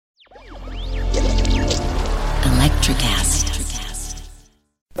Electrocast.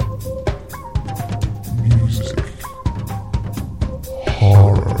 Music,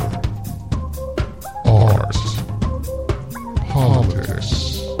 horror, art,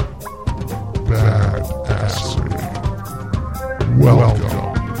 politics, badassery.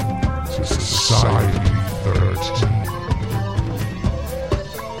 Welcome to Society 13.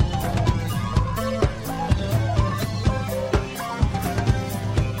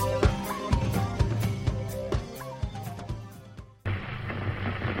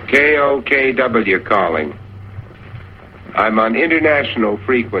 KOKW calling. I'm on international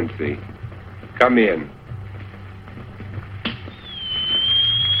frequency. Come in.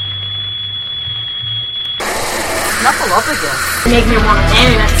 Knuckle up again. Make me want to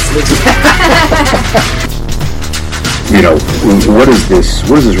dance. You know, what does this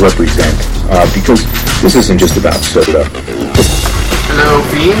represent? Because this isn't just about soda. Hello,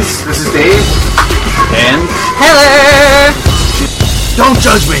 Beans. This is Dave. And... Hello! Don't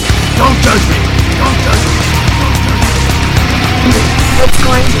judge me! Don't judge me! Don't judge me! It's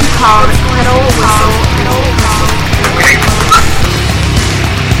going to be called Kettle Whistle.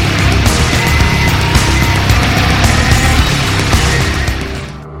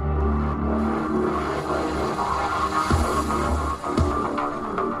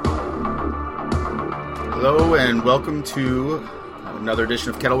 Hello, and welcome to another edition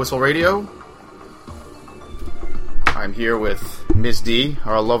of Kettle Whistle Radio. I'm here with Ms. D,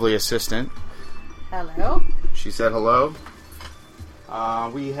 our lovely assistant. Hello. She said hello.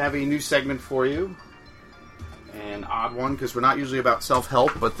 We have a new segment for you. An odd one, because we're not usually about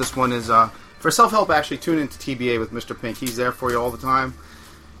self-help, but this one is, for self-help, actually tune into TBA with Mr. Pink. He's there for you all the time.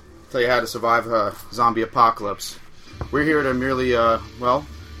 Tell you how to survive a zombie apocalypse. We're here to merely,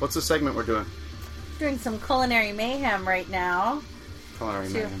 what's the segment we're doing? Doing some culinary mayhem right now. Culinary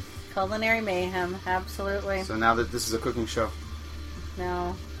mayhem. Culinary mayhem, absolutely. So now that this is a cooking show.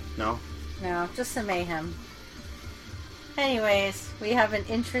 No, just some mayhem. Anyways, we have an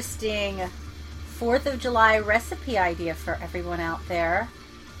interesting 4th of July recipe idea for everyone out there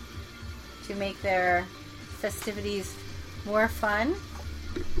to make their festivities more fun.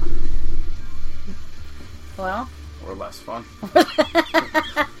 Well, or less fun.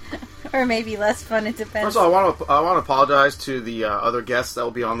 Or maybe less fun, it depends. First of all, I want to apologize to the other guests that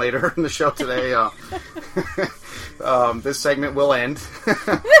will be on later in the show today. This segment will end.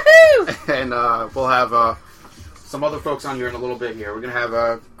 Woohoo! And we'll have some other folks on here in a little bit here. We're going to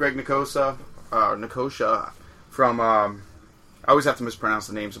have Greg Nicosia from... I always have to mispronounce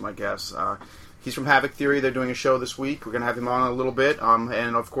the names of my guests. He's from Havoc Theory. They're doing a show this week. We're going to have him on in a little bit.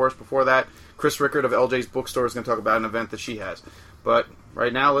 And, of course, before that, Chris Rickard of LJ's Bookstore is going to talk about an event that she has. But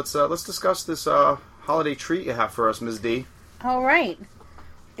right now, let's discuss this holiday treat you have for us, Ms. D. All right.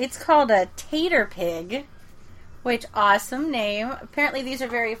 It's called a tater pig, which awesome name. Apparently, these are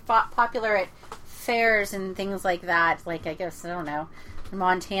very popular at fairs and things like that. Like, I guess, I don't know,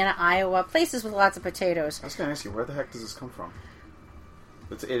 Montana, Iowa, places with lots of potatoes. I was going to ask you, where the heck does this come from?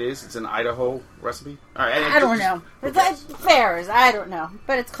 It's an Idaho recipe? All right, I don't know. It's like fairs, I don't know.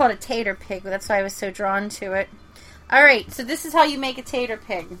 But it's called a tater pig. That's why I was so drawn to it. All right, so this is how you make a tater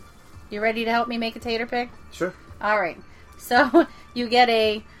pig. You ready to help me make a tater pig? Sure. All right. So you get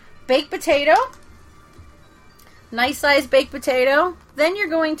a baked potato, nice sized baked potato. Then you're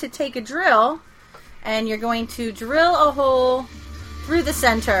going to take a drill, and you're going to drill a hole through the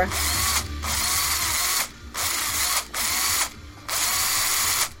center.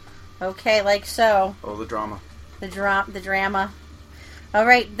 Okay, like so. Oh, the drama. The drama. All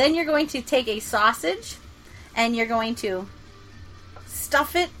right, then you're going to take a sausage, and you're going to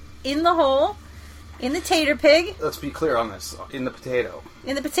stuff it in the hole, in the tater pig. Let's be clear on this. In the potato.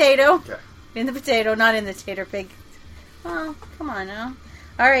 In the potato. Okay. In the potato, not in the tater pig. Oh, come on now.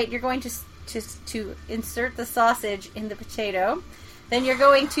 All right, you're going to insert the sausage in the potato. Then you're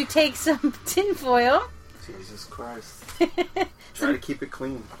going to take some tin foil. Jesus Christ. Try to keep it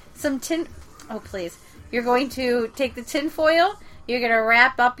clean. Oh, please. You're going to take the tin foil. You're going to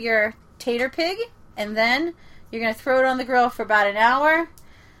wrap up your tater pig. And then you're going to throw it on the grill for about an hour.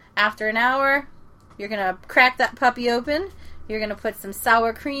 After an hour, you're going to crack that puppy open. You're going to put some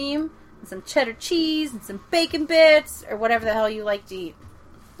sour cream, and some cheddar cheese, and some bacon bits, or whatever the hell you like to eat.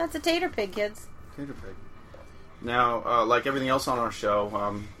 That's a tater pig, kids. Tater pig. Now, like everything else on our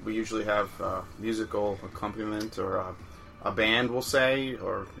show, we usually have musical accompaniment, or a band, we'll say,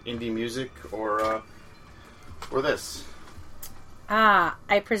 or indie music, or this.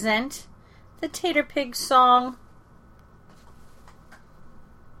 I present the Tater Pig song.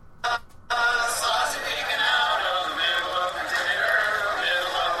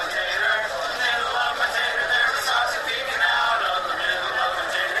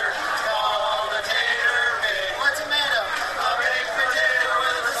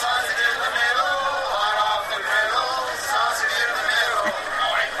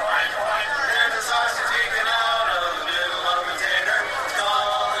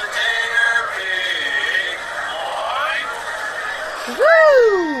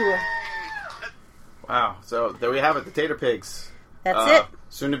 there we have it, the Tater Pigs. That's it.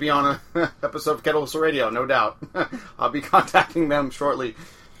 Soon to be on an episode of Kettle Whistle Radio, no doubt. I'll be contacting them shortly.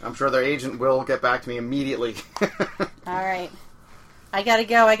 I'm sure their agent will get back to me immediately. All right. I gotta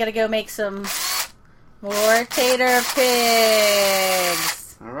go make some more Tater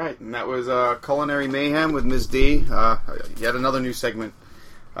Pigs. All right, and that was Culinary Mayhem with Ms. D. Yet another new segment.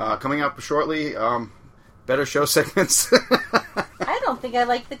 Coming up shortly, better show segments. I don't think I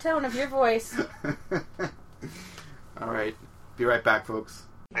like the tone of your voice. All right. Be right back, folks.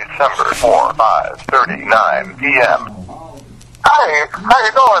 December 4, 5:39 p.m. Hi, how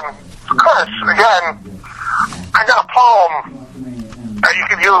you doing? It's Chris again. I got a poem that you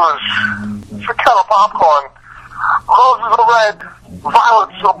can use for kettle popcorn. Roses are red,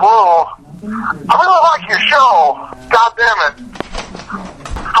 violets are blue. I really like your show. God damn it.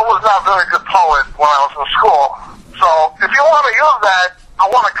 I was not a very good poet when I was in school. So if you want to use that, I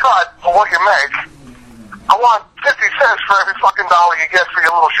want a cut of what you make. I want 50 cents for every fucking dollar you get for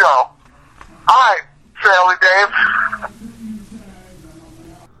your little show. Alright, Sally Dave.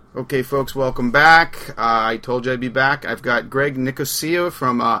 Okay, folks, welcome back. I told you I'd be back. I've got Greg Nicosia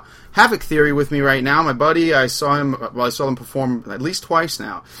from Havoc Theory with me right now. My buddy, I saw him perform at least twice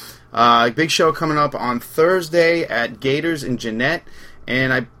now. Big show coming up on Thursday at Gators in Jeanette,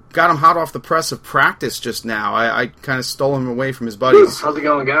 and I got him hot off the press of Practice just now. I kind of stole him away from his buddies. How's it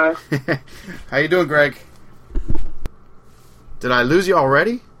going, guys? How you doing, Greg? Did I lose you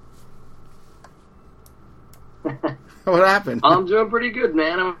already? What happened? I'm doing pretty good,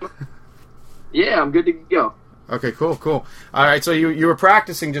 man. I'm good to go. Okay, cool. All right, so you were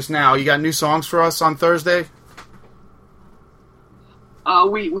practicing just now. You got new songs for us on Thursday?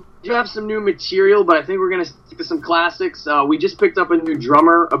 We do have some new material, but I think we're going to stick to some classics. We just picked up a new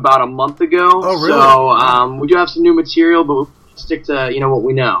drummer about a month ago. Oh, really? So we do have some new material, but we'll stick to what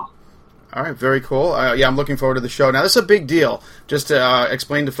we know. All right, very cool. I'm looking forward to the show. Now, this is a big deal. Just to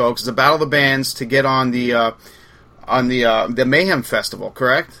explain to folks, it's a battle of the bands to get on the Mayhem Festival,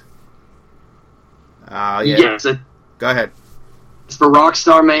 correct? Yeah. Yes. Go ahead. It's for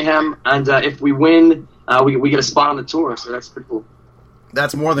Rockstar Mayhem, and if we win, we get a spot on the tour, so that's pretty cool.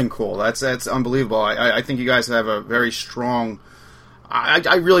 That's more than cool. That's unbelievable. I think you guys have a very strong...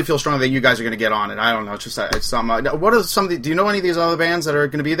 I really feel strongly that you guys are going to get on it. I don't know. It's something. What are some? Do you know any of these other bands that are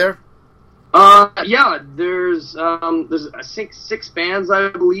going to be there? Yeah. There's I think 6 bands, I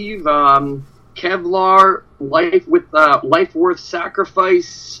believe. Kevlar, Life Worth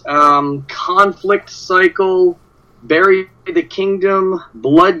Sacrifice, Conflict Cycle, Bury the Kingdom,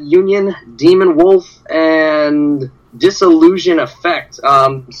 Blood Union, Demon Wolf, and Disillusion Effect.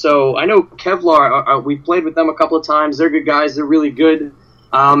 So I know Kevlar, we've played with them a couple of times. They're good guys. They're really good.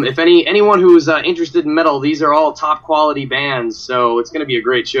 If anyone who's interested in metal, these are all top quality bands, so it's going to be a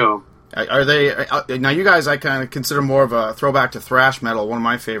great show. Are they now? You guys, I kind of consider more of a throwback to thrash metal, one of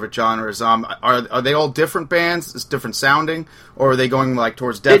my favorite genres. Are they all different bands? It's different sounding, or are they going like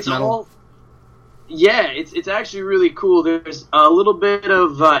towards death metal? It's actually really cool. There's a little bit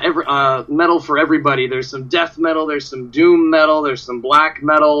of metal for everybody. There's some death metal, there's some doom metal, there's some black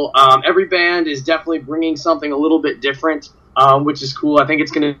metal. Every band is definitely bringing something a little bit different, which is cool. I think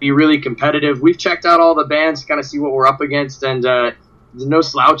it's going to be really competitive. We've checked out all the bands to kind of see what we're up against, and no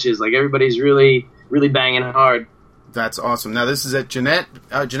slouches. Like, everybody's really, really banging hard. That's awesome. Now, this is at Jeanette,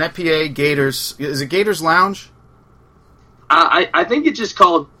 PA, Gators. Is it Gators Lounge? I think it's just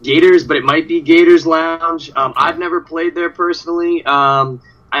called Gators, but it might be Gators Lounge. I've never played there personally. I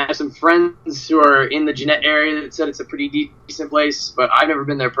have some friends who are in the Jeanette area that said it's a pretty decent place, but I've never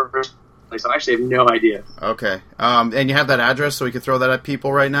been there personally, so I actually have no idea. Okay. And you have that address so we can throw that at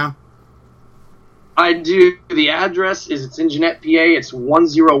people right now? I do. The address it's in Jeanette, PA. It's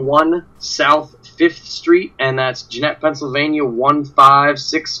 101 South 5th Street, and that's Jeanette, Pennsylvania,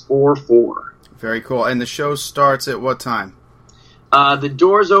 15644. Very cool. And the show starts at what time? The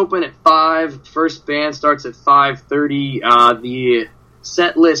doors open at 5. First band starts at 5:30. The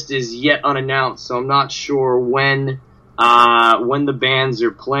set list is yet unannounced, so I'm not sure when the bands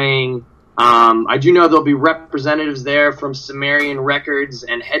are playing. I do know there'll be representatives there from Sumerian Records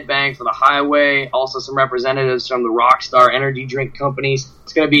and Headbang for the Highway. Also, some representatives from the Rockstar Energy Drink Companies.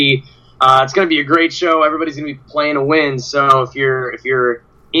 It's gonna be a great show. Everybody's gonna be playing to win. So if you're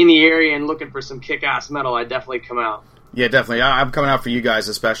in the area and looking for some kick-ass metal, I'd definitely come out. Yeah, definitely. I'm coming out for you guys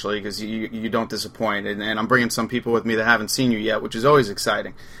especially because you don't disappoint. And I'm bringing some people with me that haven't seen you yet, which is always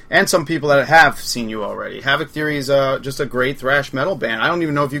exciting. And some people that have seen you already. Havoc Theory is just a great thrash metal band. I don't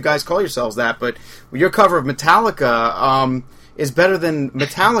even know if you guys call yourselves that, but your cover of Metallica is better than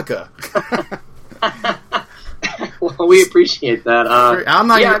Metallica. Well, we appreciate that. I'm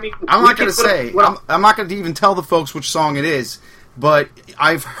not. yeah, I'm not going to say. I'm not going to even tell the folks which song it is. But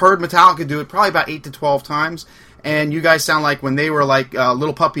I've heard Metallica do it probably about 8 to 12 times, and you guys sound like when they were like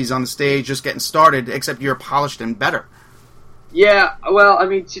little puppies on the stage, just getting started. Except you're polished and better. Yeah, well, I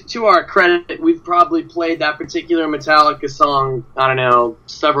mean, to our credit, we've probably played that particular Metallica song, I don't know,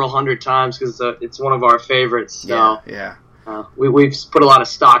 several hundred times because it's one of our favorites. So, yeah. We've put a lot of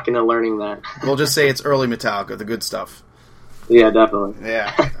stock into learning that. We'll just say it's early Metallica, the good stuff. Yeah, definitely.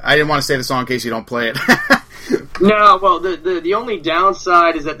 Yeah, I didn't want to say the song in case you don't play it. No, well, the only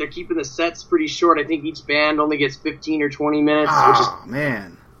downside is that they're keeping the sets pretty short. I think each band only gets 15 or 20 minutes, which is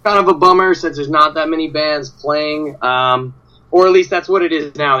man, kind of a bummer since there's not that many bands playing. Or at least that's what it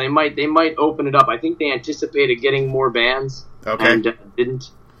is now. They might open it up. I think they anticipated getting more bands and didn't.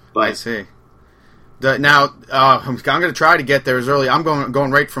 But I see. Now, I'm going to try to get there as early. I'm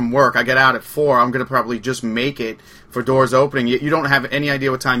going right from work. I get out at 4. I'm going to probably just make it for doors opening. You don't have any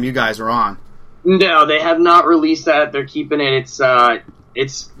idea what time you guys are on. No, they have not released that. They're keeping it.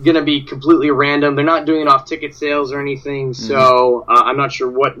 It's going to be completely random. They're not doing it off ticket sales or anything, so I'm not sure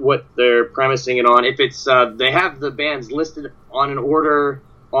what they're premising it on. If it's they have the bands listed on an order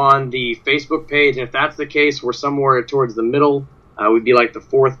on the Facebook page, and if that's the case, we're somewhere towards the middle. We'd be like the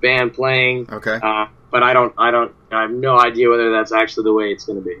 4th band playing. Okay. But I have no idea whether that's actually the way it's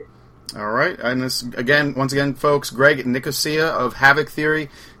going to be. All right, and once again, folks, Greg Nicosia of Havoc Theory.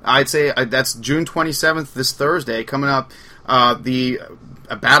 I'd say that's June 27th, this Thursday, coming up. The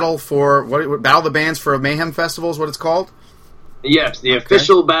battle for Battle of the Bands for Mayhem Festival is what it's called. Yes, the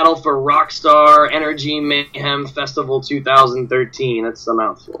official battle for Rockstar Energy Mayhem Festival 2013. That's a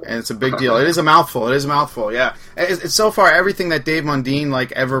mouthful. And it's a big deal. It is a mouthful, yeah. It's so far, everything that Dave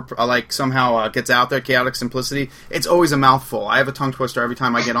Mundine somehow gets out there, Chaotic Simplicity, it's always a mouthful. I have a tongue twister every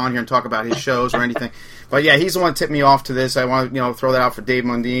time I get on here and talk about his shows or anything. But yeah, he's the one that tipped me off to this. I want to throw that out for Dave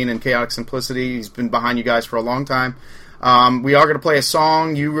Mundine and Chaotic Simplicity. He's been behind you guys for a long time. We are going to play a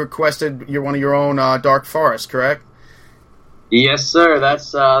song. You requested one of your own, Dark Forest, correct? Yes, sir.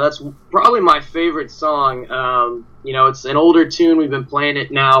 That's probably my favorite song. It's an older tune. We've been playing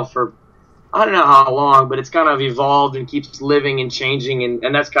it now for I don't know how long, but it's kind of evolved and keeps living and changing,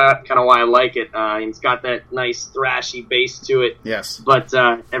 and that's kind of why I like it. It's got that nice thrashy bass to it. Yes. But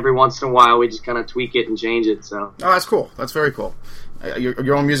every once in a while, we just kind of tweak it and change it. So. Oh, that's cool. That's very cool.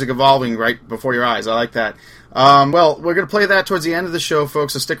 Your own music evolving right before your eyes. I like that. Well, we're going to play that towards the end of the show,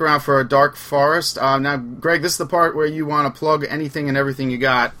 folks, so stick around for a Dark Forest. Now, Greg, this is the part where you want to plug anything and everything you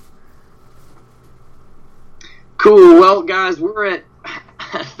got. Cool. Well, guys, we're at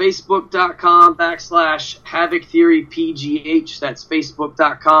facebook.com/HavocTheoryPGH. That's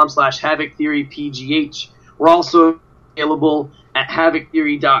facebook.com/HavocTheoryPGH. We're also available at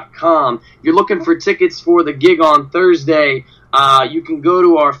HavocTheory.com. If you're looking for tickets for the gig on Thursday, you can go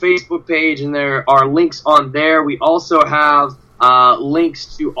to our Facebook page, and there are links on there. We also have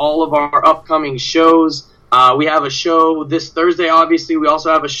links to all of our upcoming shows. We have a show this Thursday, obviously. We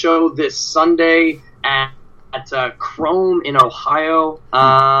also have a show this Sunday at Chrome in Ohio.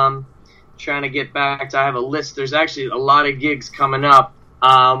 Trying to get back to, I have a list. There's actually a lot of gigs coming up.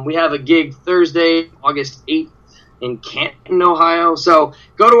 We have a gig Thursday, August 8th in Canton, Ohio. So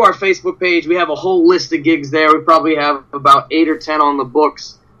go to our Facebook page. We have a whole list of gigs there. We probably have about 8 or 10 on the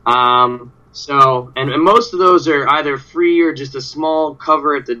books. And most of those are either free or just a small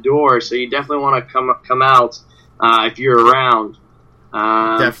cover at the door. So you definitely want to come out if you're around.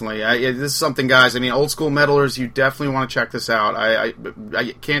 Definitely. This is something, guys. I mean, old school metalers, you definitely want to check this out. I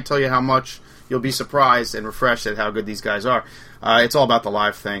can't tell you how much you'll be surprised and refreshed at how good these guys are. It's all about the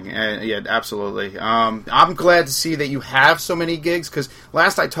live thing. Yeah, absolutely. I'm glad to see that you have so many gigs, because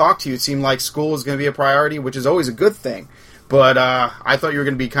last I talked to you, it seemed like school was going to be a priority, which is always a good thing. But I thought you were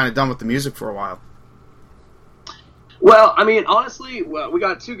going to be kind of done with the music for a while. Well, I mean, honestly, we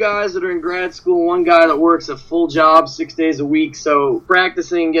got 2 guys that are in grad school, 1 guy that works a full job 6 days a week, so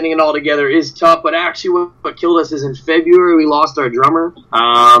practicing, getting it all together is tough, but actually what killed us is in February we lost our drummer.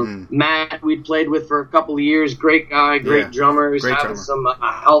 Matt, we'd played with for a couple of years, great guy, great drummer. He's having some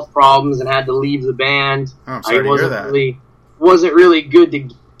health problems and had to leave the band. Oh, I'm sorry to hear that. Wasn't really good to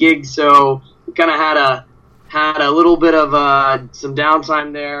gig, so we kind of had a little bit of some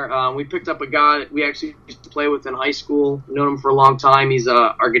downtime there. We picked up a guy that we actually used to play with in high school. Known him for a long time. He's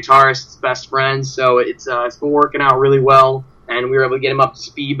our guitarist's best friend, so it's been working out really well, and we were able to get him up to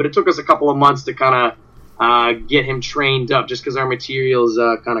speed. But it took us a couple of months to kind of get him trained up, just because our material is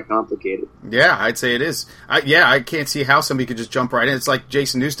kind of complicated. Yeah, I'd say it is. I can't see how somebody could just jump right in. It's like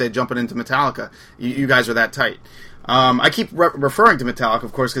Jason Newsted jumping into Metallica. You guys are that tight. I keep referring to Metallica,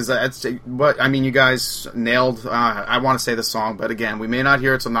 of course, because that's what I mean. You guys nailed. I want to say the song, but again, we may not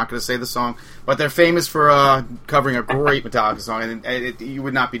hear it, so I'm not going to say the song. But they're famous for covering a great Metallica song, and you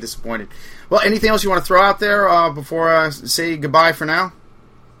would not be disappointed. Well, anything else you want to throw out there before I say goodbye for now?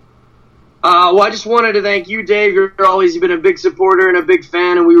 Well, I just wanted to thank you, Dave. You've been a big supporter and a big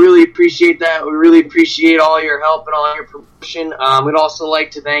fan, and we really appreciate that. We really appreciate all your help and all your promotion. We'd also like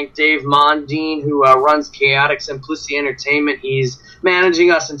to thank Dave Mondine, who runs Chaotic Simplicity Entertainment. He's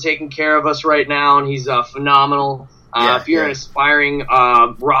managing us and taking care of us right now, and he's phenomenal. If you're an aspiring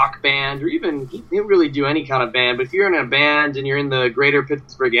rock band, or even, he'll really do any kind of band, but if you're in a band and you're in the greater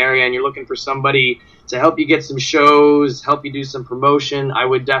Pittsburgh area and you're looking for somebody to help you get some shows, help you do some promotion, I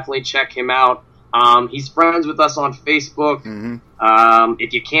would definitely check him out. He's friends with us on Facebook. Mm-hmm.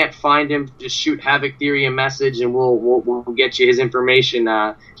 If you can't find him, just shoot Havoc Theory a message and we'll get you his information.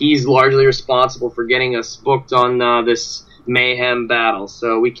 He's largely responsible for getting us booked on this Mayhem battle,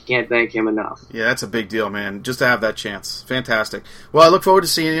 so we can't thank him enough. Yeah, that's a big deal, man, just to have that chance. Fantastic. Well, I look forward to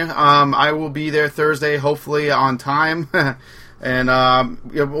seeing you. I will be there Thursday, hopefully on time. And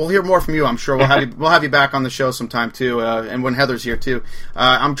we'll hear more from you, I'm sure. We'll have you back on the show sometime, too, and when Heather's here, too.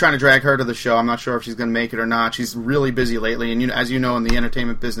 I'm trying to drag her to the show. I'm not sure if she's going to make it or not. She's really busy lately, and as you know, in the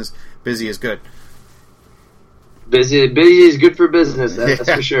entertainment business, busy is good. Busy is good for business,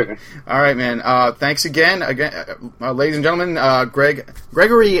 that's for sure. All right, man. Thanks again, ladies and gentlemen.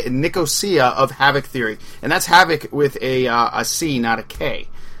 Gregory Nicosia of Havoc Theory, and that's Havoc with a C, not a K.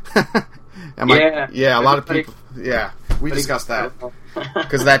 A lot of people. Yeah, we discussed that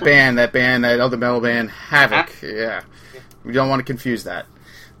because that other metal band, Havoc. Yeah, we don't want to confuse that.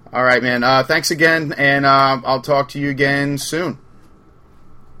 All right, man. Thanks again, and I'll talk to you again soon.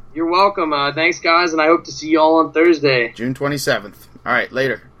 You're welcome. Thanks, guys, and I hope to see you all on Thursday. June 27th. All right,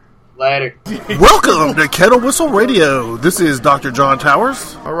 later. Welcome to Kettle Whistle Radio. This is Dr. John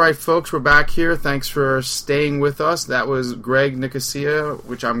Towers. All right, folks, we're back here. Thanks for staying with us. That was Greg Nicosia,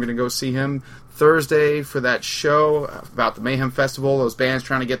 which I'm going to go see him Thursday for that show about the Mayhem Festival, those bands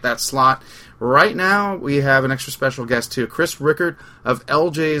trying to get that slot. Right now, we have an extra special guest, too. Chris Rickard of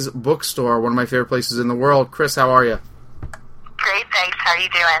LJ's Bookstore, one of my favorite places in the world. Chris, how are you? Great, thanks. How are you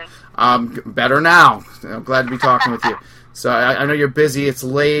doing? Better now. I'm glad to be talking with you. So I know you're busy. It's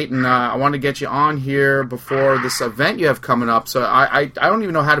late, and I want to get you on here before this event you have coming up. So I don't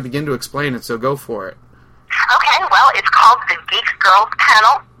even know how to begin to explain it, so go for it. Okay, well, it's called the Geek Girls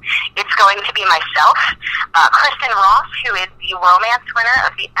Panel. It's going to be myself, Kristen Ross, who is the romance winner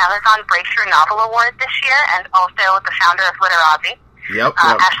of the Amazon Breakthrough Novel Award this year, and also the founder of Literati. Yep.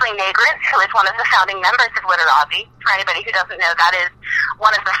 Ashley Nagrant, who is one of the founding members of Literati. For anybody who doesn't know, that is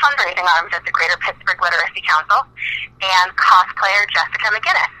one of the fundraising arms of the Greater Pittsburgh Literacy Council. And cosplayer Jessica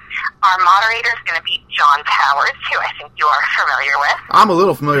McGinnis. Our moderator is going to be John Towers, who I think you are familiar with. I'm a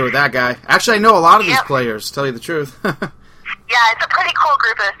little familiar with that guy. Actually, I know a lot of these players, to tell you the truth. Yeah, it's a pretty cool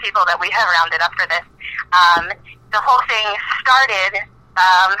group of people that we have rounded up for this. The whole thing started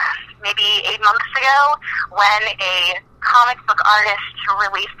maybe 8 months ago when a comic book artist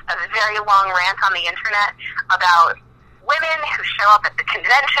released a very long rant on the internet about women who show up at the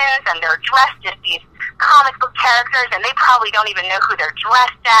conventions and they're dressed as these comic book characters and they probably don't even know who they're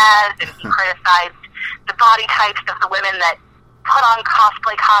dressed as, and he criticized the body types of the women that put on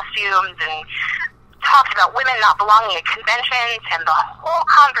cosplay costumes and talked about women not belonging at conventions, and the whole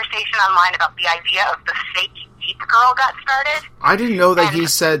conversation online about the idea of the fake geek girl got started. I didn't know that he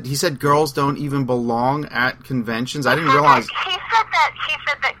said girls don't even belong at conventions. I didn't realize. He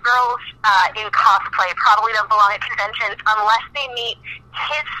said that girls in cosplay probably don't belong at conventions unless they meet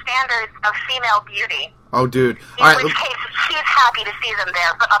his standards of female beauty. Oh, dude. In which case, he's happy to see them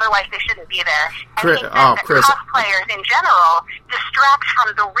there, but otherwise they shouldn't be there. And he said that cosplayers in general distract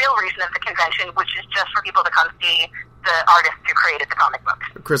from the real reason of the convention, which is just for people to come see the artists who created the comic books.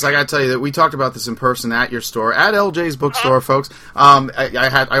 Chris, I got to tell you that we talked about this in person at your store, at LJ's Bookstore, folks.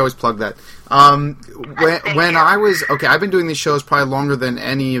 I always plug that. When I was I've been doing these shows probably longer than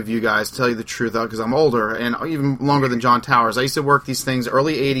any of you guys, to tell you the truth, because I'm older, and even longer than John Towers. I used to work these things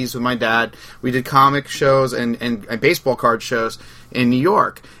early '80s with my dad. We did comic shows and baseball card shows in New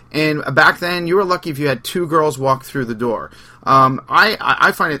York. And back then, you were lucky if you had 2 girls walk through the door.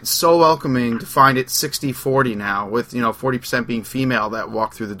 I find it so welcoming to find it 60-40 now, with 40% being female that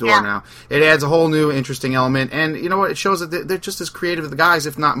walk through the door now. It adds a whole new interesting element, and you know what? It shows that they're just as creative as the guys,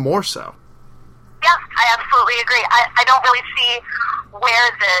 if not more so. Yeah, I absolutely agree. I don't really see where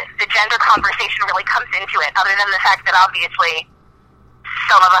the gender conversation really comes into it, other than the fact that obviously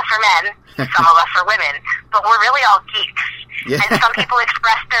some of us are men, some of us are women, but we're really all geeks. And some people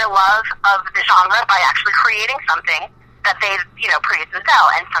express their love of the genre by actually creating something that they, produce and sell.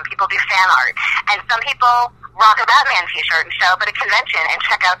 And some people do fan art. And some people rock a Batman t-shirt and show up at a convention and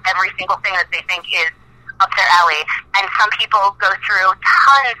check out every single thing that they think is up their alley. And some people go through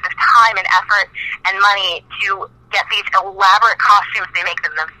tons of time and effort and money to get these elaborate costumes. They make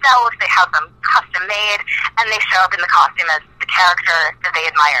them themselves, they have them custom made, and they show up in the costume as the character that they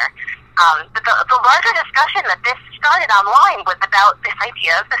admire. But the larger discussion that this started online was about this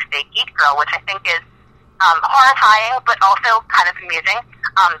idea of the fake geek girl, which I think is horrifying, but also kind of amusing.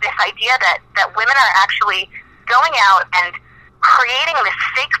 This idea that women are actually going out and creating this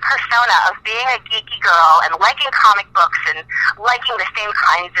fake persona of being a geeky girl and liking comic books and liking the same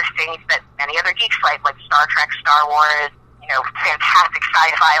kinds of things that many other geeks like Star Trek, Star Wars, fantastic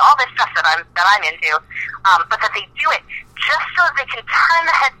sci-fi, all this stuff that I'm into, but that they do it just so they can turn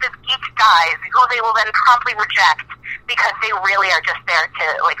the heads of geek guys who they will then promptly reject because they really are just there to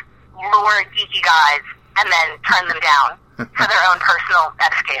lure geeky guys and then turn them down for their own personal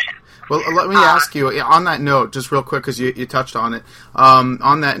edification. Well, let me ask you, on that note, just real quick, because you touched on it,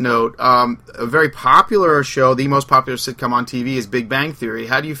 on that note, a very popular show, the most popular sitcom on TV is Big Bang Theory.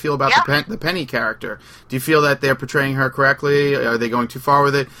 How do you feel about the Penny character? Do you feel that they're portraying her correctly? Are they going too far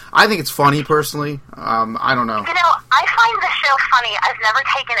with it? I think it's funny, personally. I don't know. I find the show funny. I've never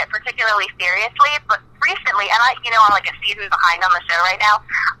taken it particularly seriously, but recently, and I'm like a season behind on the show right now,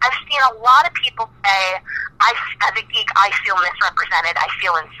 I've seen a lot of people say, as a geek, I feel misrepresented. I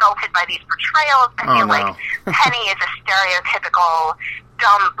feel insulted by these portrayals. I feel like Penny is a stereotypical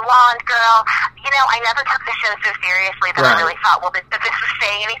dumb blonde girl. I never took the show so seriously that I really thought, that this was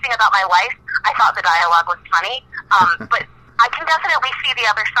saying anything about my life. I thought the dialogue was funny. But I can definitely see the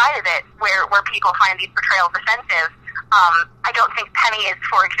other side of it, where people find these portrayals offensive. I don't think Penny is,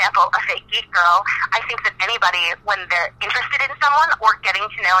 for example, a fake geek girl. I think that anybody, when they're interested in someone or getting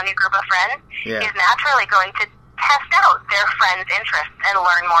to know a new group of friends, is naturally going to test out their friends' interests and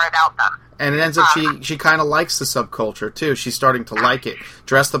learn more about them. And it ends up she kind of likes the subculture, too. She's starting to like it.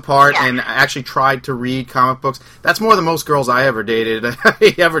 Dressed the part and actually tried to read comic books. That's more than most girls I ever dated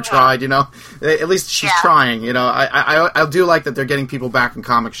ever tried, At least she's trying, I do like that they're getting people back in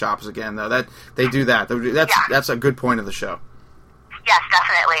comic shops again, though. That they do that. That's a good point of the show. Yes,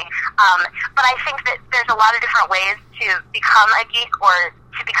 definitely. But I think that there's a lot of different ways to become a geek or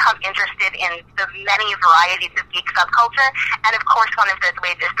to become interested in the many varieties of geek subculture. And of course, one of those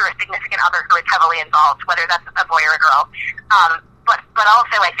ways is through a significant other who is heavily involved, whether that's a boy or a girl. But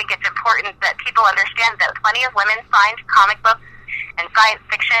also, I think it's important that people understand that plenty of women find comic books and science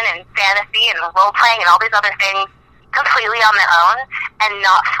fiction and fantasy and role-playing and all these other things completely on their own and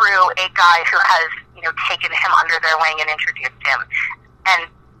not through a guy who has taken him under their wing and introduced him. And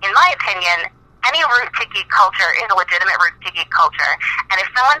in my opinion, any route to geek culture is a legitimate route to geek culture. And if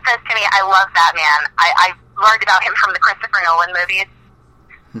someone says to me, I love Batman, I learned about him from the Christopher Nolan movies,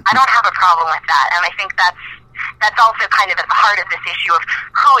 I don't have a problem with that. And I think that's also kind of at the heart of this issue of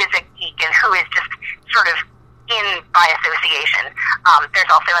who is a geek and who is just sort of in by association. There's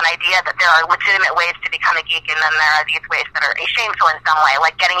also an idea that there are legitimate ways to become a geek, and then there are these ways that are shameful in some way,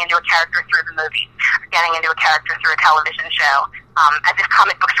 like getting into a character through the movie, getting into a character through a television show, as if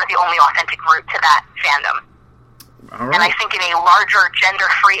comic books are the only authentic route to that fandom. All right. And I think in a larger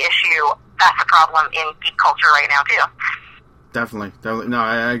gender-free issue, that's a problem in geek culture right now, too. Definitely. No,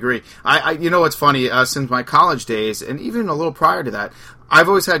 I agree. You know what's funny? Since my college days, and even a little prior to that, I've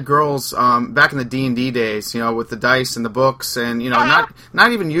always had girls back in the D&D days, with the dice and the books, and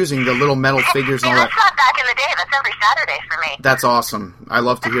not even using the little metal figures and all that. That's not back in the day. That's every Saturday for me. That's awesome. I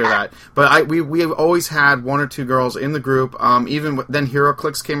love to hear that. But we have always had one or two girls in the group. Even then,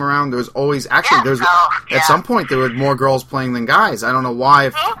 HeroClix came around. There was always at some point there were more girls playing than guys. I don't know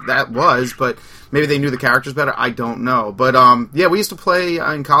why that was, but maybe they knew the characters better. I don't know. But we used to play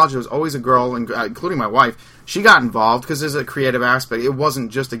in college. There was always a girl, including my wife. She got involved because there's a creative aspect. It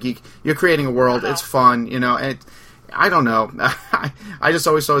wasn't just a geek. You're creating a world. It's fun, and I don't know. I just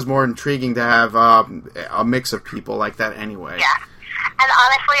always thought it was more intriguing to have a mix of people like that anyway. Yeah. And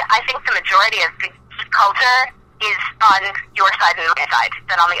honestly, I think the majority of the geek culture is on your side and my side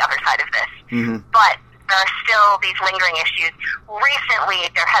than on the other side of this. Mm-hmm. But there are still these lingering issues.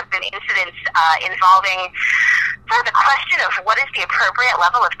 Recently, there have been incidents involving sort of the question of what is the appropriate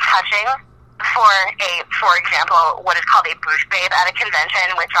level of touching for example, what is called a booth babe at a convention,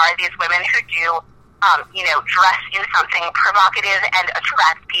 which are these women who do, dress in something provocative and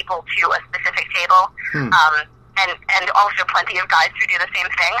attract people to a specific table. And also plenty of guys who do the same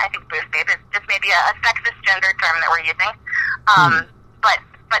thing. I think booth babe is just maybe a sexist gender term that we're using.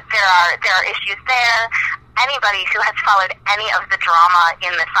 But there are issues there. anybody who has followed any of the drama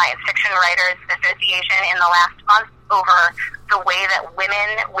in the Science Fiction Writers Association in the last month over the way that women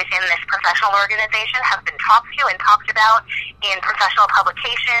within this professional organization have been talked to and talked about in professional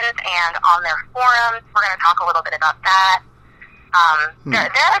publications and on their forums. We're going to talk a little bit about that. There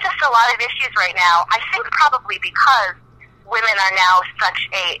are just a lot of issues right now. I think probably because women are now such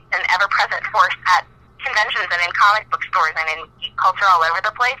an ever-present force at conventions and in comic book stores and in geek culture all over the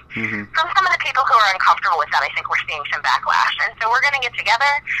place. From some of the people who are uncomfortable with that, I think we're seeing some backlash. And so we're going to get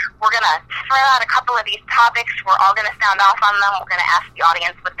together. We're going to throw out a couple of these topics. We're all going to sound off on them. We're going to ask the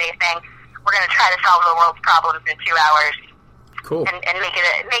audience what they think. We're going to try to solve the world's problems in 2 hours. Cool. And make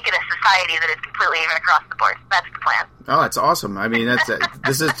it a society that is completely even across the board. That's the plan. Oh, that's awesome. I mean,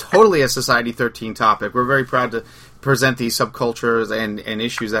 this is totally a Society 13 topic. We're very proud to present these subcultures and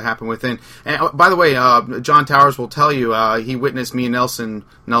issues that happen within. And by the way, John Towers will tell you he witnessed me and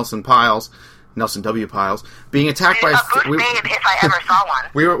Nelson W. Piles being attacked by babe if I ever saw one.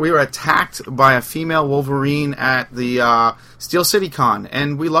 we were attacked by a female Wolverine at the Steel City Con,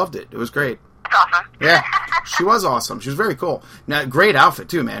 and we loved it. It was great. That's awesome. Yeah, she was awesome. She was very cool. Now, great outfit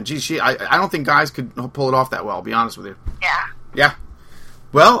too, man. I don't think guys could pull it off that well. I'll be honest with you. Yeah.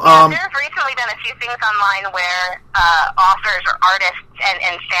 Well, there's recently been a few things online where authors or artists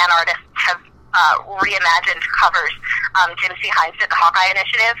and fan artists have reimagined covers. Jim C. Hines did the Hawkeye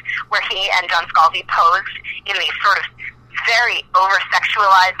Initiative, where he and John Scalzi posed in these sort of very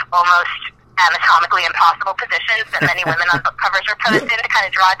over-sexualized, almost anatomically impossible positions that many women on book covers are posed in to kind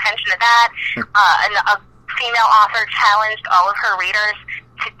of draw attention to that. A female author challenged all of her readers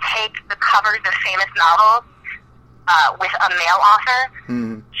to take the covers of famous novels with a male author,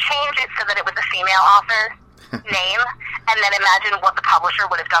 change it so that it was a female author name, and then imagine what the publisher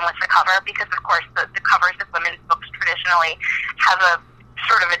would have done with the cover, because of course the covers of women's books traditionally have a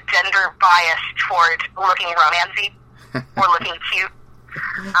sort of a gender bias toward looking romancy or looking cute.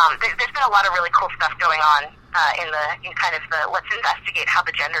 There's been a lot of really cool stuff going on in kind of the let's investigate how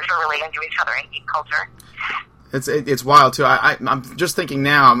the genders are relating to each other in geek culture. It's wild too. I'm just thinking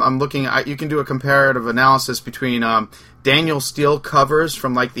now. I'm looking. You can do a comparative analysis between Daniel Steele covers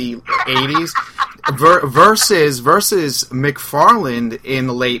from like the 80s versus McFarlane in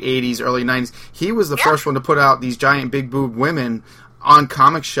the late 80s, early 90s. He was the first one to put out these giant big boob women on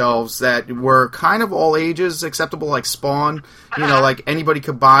comic shelves that were kind of all ages acceptable, like Spawn. You know, like anybody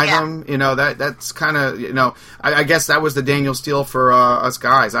could buy them. You know, that's kind of, you know, I guess that was the Daniel Steele for us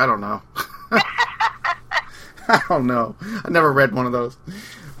guys. I don't know. I don't know. I never read one of those.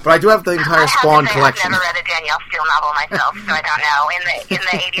 But I do have the entire Spawn collection. I've never read a Danielle Steele novel myself, so I don't know. In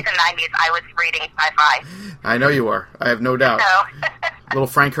the 80s and 90s, I was reading sci-fi. I know you were. I have no doubt. So. Little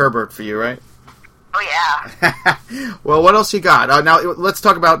Frank Herbert for you, right? Oh, yeah. Well, what else you got? Now, let's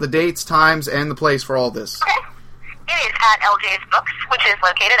talk about the dates, times, and the place for all this. Okay. It is at LJ's Books, which is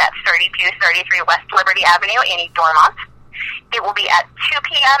located at 3233 West Liberty Avenue in Dormont. It will be at 2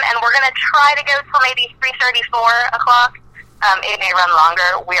 p.m., and we're going to try to go till maybe 3:30, 4 o'clock. It may run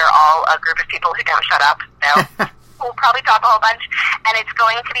longer. We are all a group of people who don't shut up, so we'll probably talk a whole bunch. And it's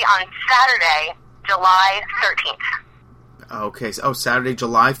going to be on Saturday, July 13th. Okay. Oh, Saturday,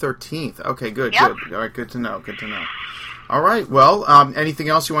 July 13th. Okay, good, Yep. good. All right, good to know, All right, well, anything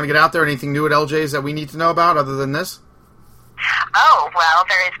else you want to get out there? Anything new at LJ's that we need to know about other than this? Oh, well,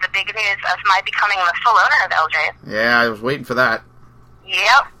 there is the big news of my becoming the full owner of LJ's. Yeah, I was waiting for that.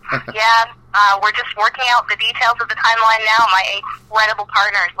 Yep. Yeah. We're just working out the details of the timeline now. My incredible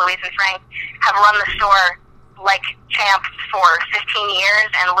partners, Louise and Frank, have run the store like champs for 15 years,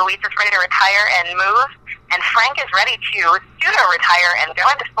 and Louise is ready to retire and move, and Frank is ready to sooner retire and go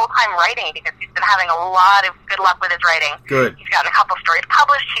into full-time writing because he's been having a lot of good luck with his writing. Good. He's gotten a couple stories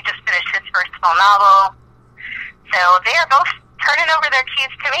published. He just finished his first full novel. So they are both turning over their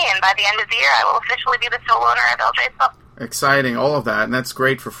keys to me, and by the end of the year, I will officially be the sole owner of LJ's Books. Exciting, all of that, and that's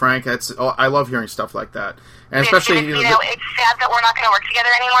great for Frank. I love hearing stuff like that, and especially it's sad that we're not going to work together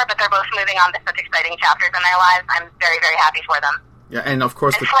anymore. But they're both moving on to such exciting chapters in their lives. I'm very, very happy for them. Yeah, and of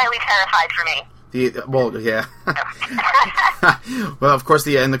course, and slightly terrified for me. Yeah. Well, of course,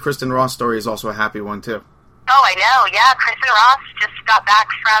 the Kristen Ross story is also a happy one too. Oh, I know. Yeah, Kristen Ross just got back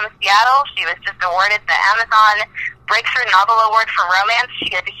from Seattle. She was just awarded the Amazon Breakthrough Novel Award for Romance. She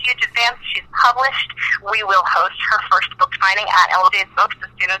has a huge advance. She's published. We will host her first book signing at LJ's Books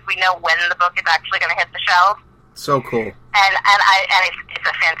as soon as we know when the book is actually going to hit the shelves. So cool. And it's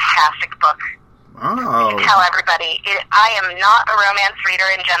a fantastic book. Oh. I tell everybody, I am not a romance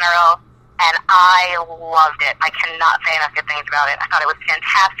reader in general, and I loved it. I cannot say enough good things about it. I thought it was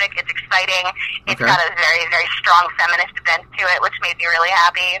fantastic. It's exciting. It's got a very, very strong feminist bent to it, which made me really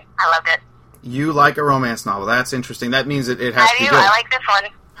happy. I loved it. You like a romance novel. That's interesting. That means it has to be good. I like this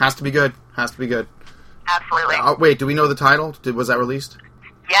one. Has to be good. Has to be good. Absolutely. Wait, do we know the title? Was that released?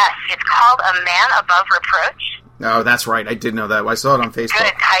 Yes, it's called A Man Above Reproach. Oh, that's right. I did know that. I saw it on Facebook.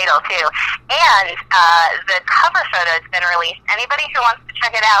 Good title, too. And the cover photo has been released. Anybody who wants to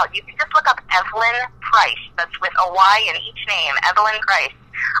check it out, you can just look up Evelyn Price. That's with a Y in each name, Evelyn Price,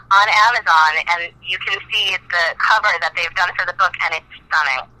 on Amazon, and you can see the cover that they've done for the book, and it's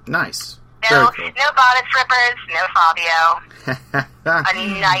stunning. Nice. No, Very cool. no bodice rippers, no Fabio.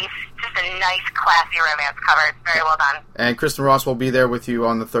 Just a nice, classy romance cover. It's very well done. And Kristen Ross will be there with you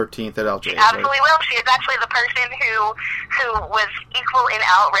on the 13th at LJ. She absolutely will. She is actually the person who was equal in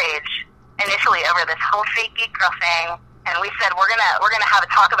outrage initially over this whole fake geek girl thing. And we said we're gonna have a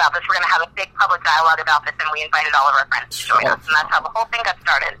talk about this. We're gonna have a big public dialogue about this, and we invited all of our friends to join us, and that's how the whole thing got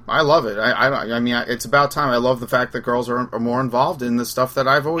started. I love it. I mean, it's about time. I love the fact that girls are more involved in the stuff that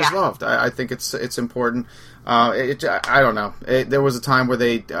I've always loved. I think it's important. I don't know. There was a time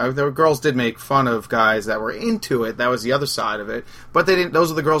where girls did make fun of guys that were into it. That was the other side of it. But they didn't.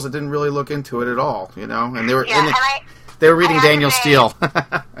 Those are the girls that didn't really look into it at all. You know, and they were they were reading Daniel Steele.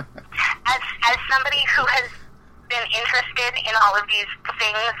 as somebody who has been interested in all of these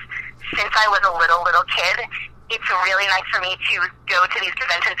things since I was a little kid, it's really nice for me to go to these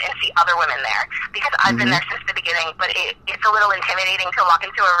conventions and see other women there, because I've been there since the beginning, but it's a little intimidating to walk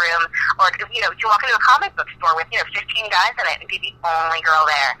into a room, or to walk into a comic book store with 15 guys in it and be the only girl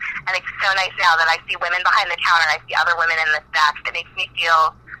there. And it's so nice now that I see women behind the counter, I see other women in the back. It makes me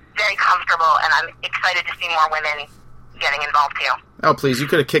feel very comfortable, and I'm excited to see more women getting involved too. Oh, please, you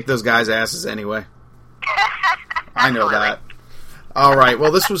could have kicked those guys' asses anyway. I know that. All right.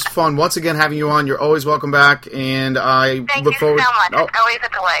 Well, this was fun. Once again, having you on. You're always welcome back, and I look forward. Thank you so much. It's always a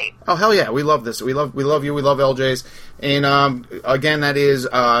delight. Oh, hell yeah. We love this. We love you. We love LJ's. And again, that is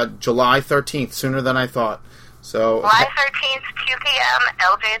July 13th, sooner than I thought. So July 13th, 2 p.m.,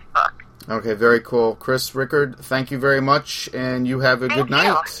 LJ's book. Okay, very cool. Chris Rickard, thank you very much, and you have a good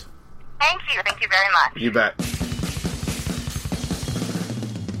night. Thank you. Thank you very much. You bet.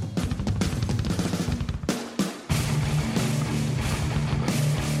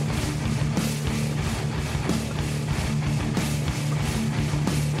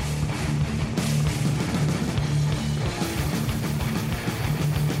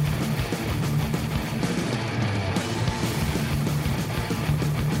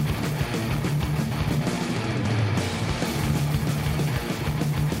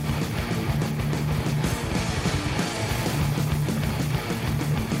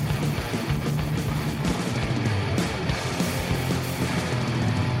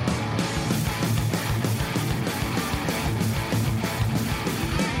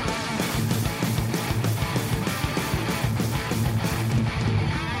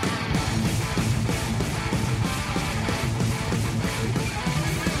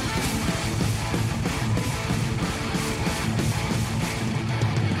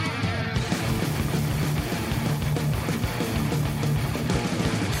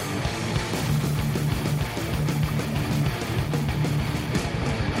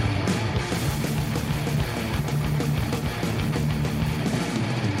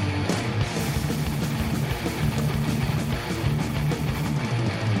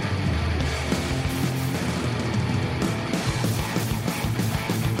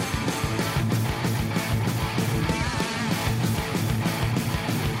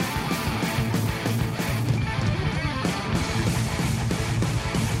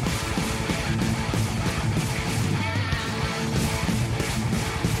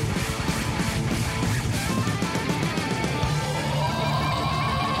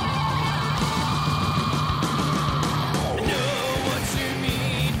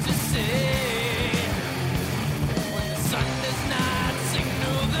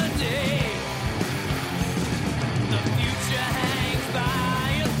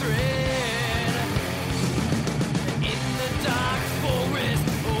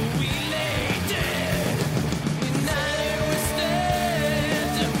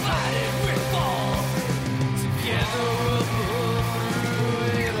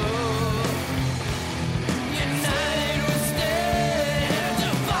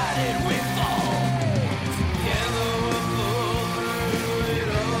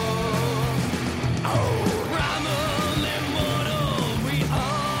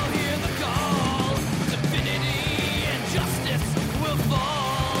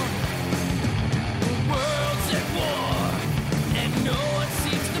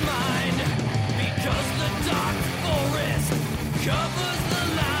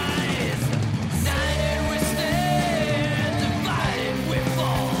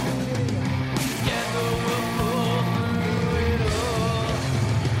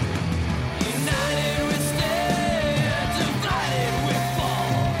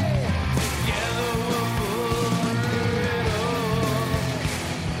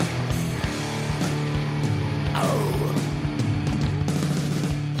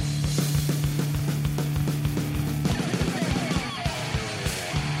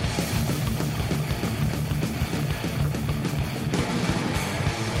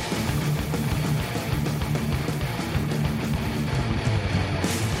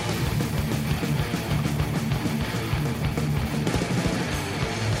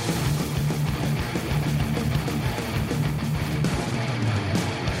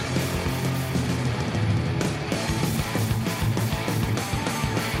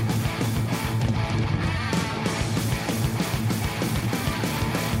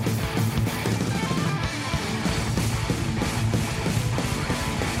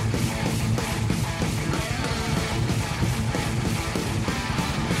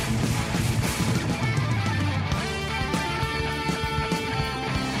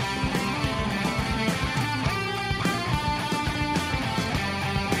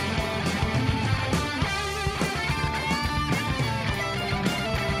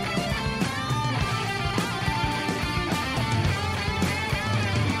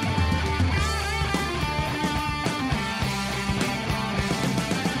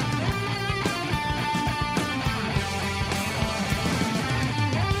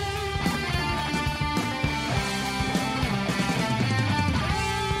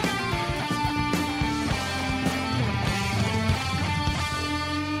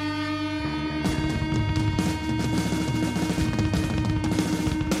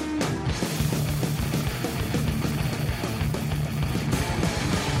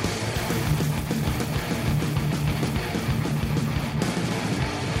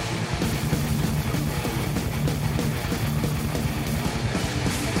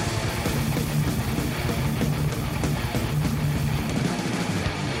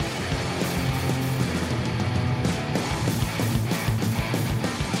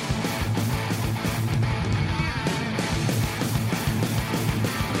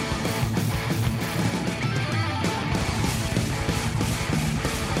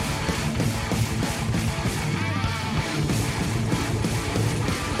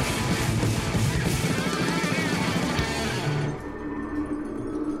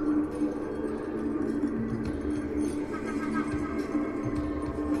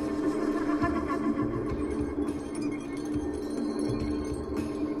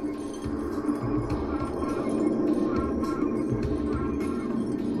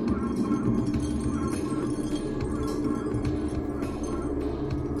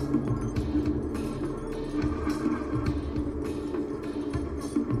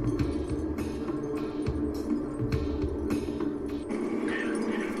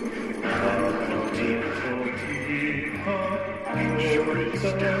 I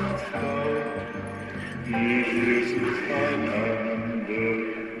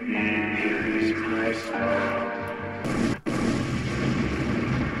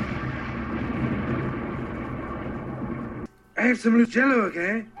have some loose jello,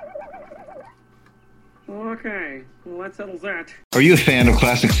 okay? Okay, well, that settles that. Are you a fan of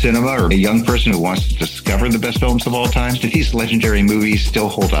classic cinema or a young person who wants to discover the best films of all time? Do these legendary movies still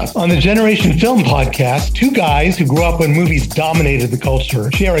hold up? On the Generation Film podcast, two guys who grew up when movies dominated the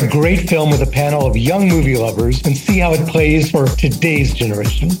culture share a great film with a panel of young movie lovers and see how it plays for today's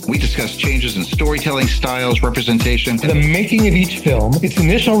generation. We discuss changes in storytelling styles, representation, The making of each film, its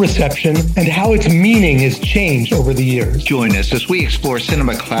initial reception, and how its meaning has changed over the years. Join us as we explore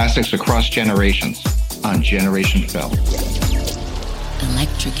cinema classics across generations on Generation Film.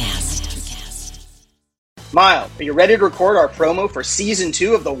 Electricast. Miles, are you ready to record our promo for Season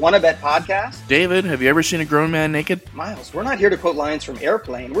 2 of the Wanna Bet podcast? David, have you ever seen a grown man naked? Miles, we're not here to quote lines from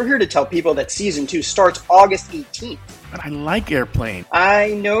Airplane. We're here to tell people that Season 2 starts August 18th. But I like Airplane.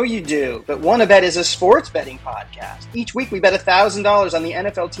 I know you do, but Wanna Bet is a sports betting podcast. Each week we bet $1,000 on the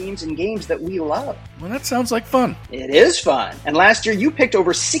NFL teams and games that we love. Well, that sounds like fun. It is fun. And last year you picked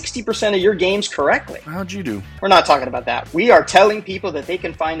over 60% of your games correctly. How'd you do? We're not talking about that. We are telling people that they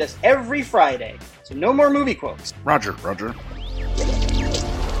can find us every Friday. So no more movie quotes. Roger.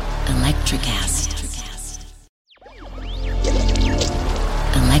 Electricast.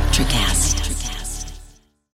 Electricast.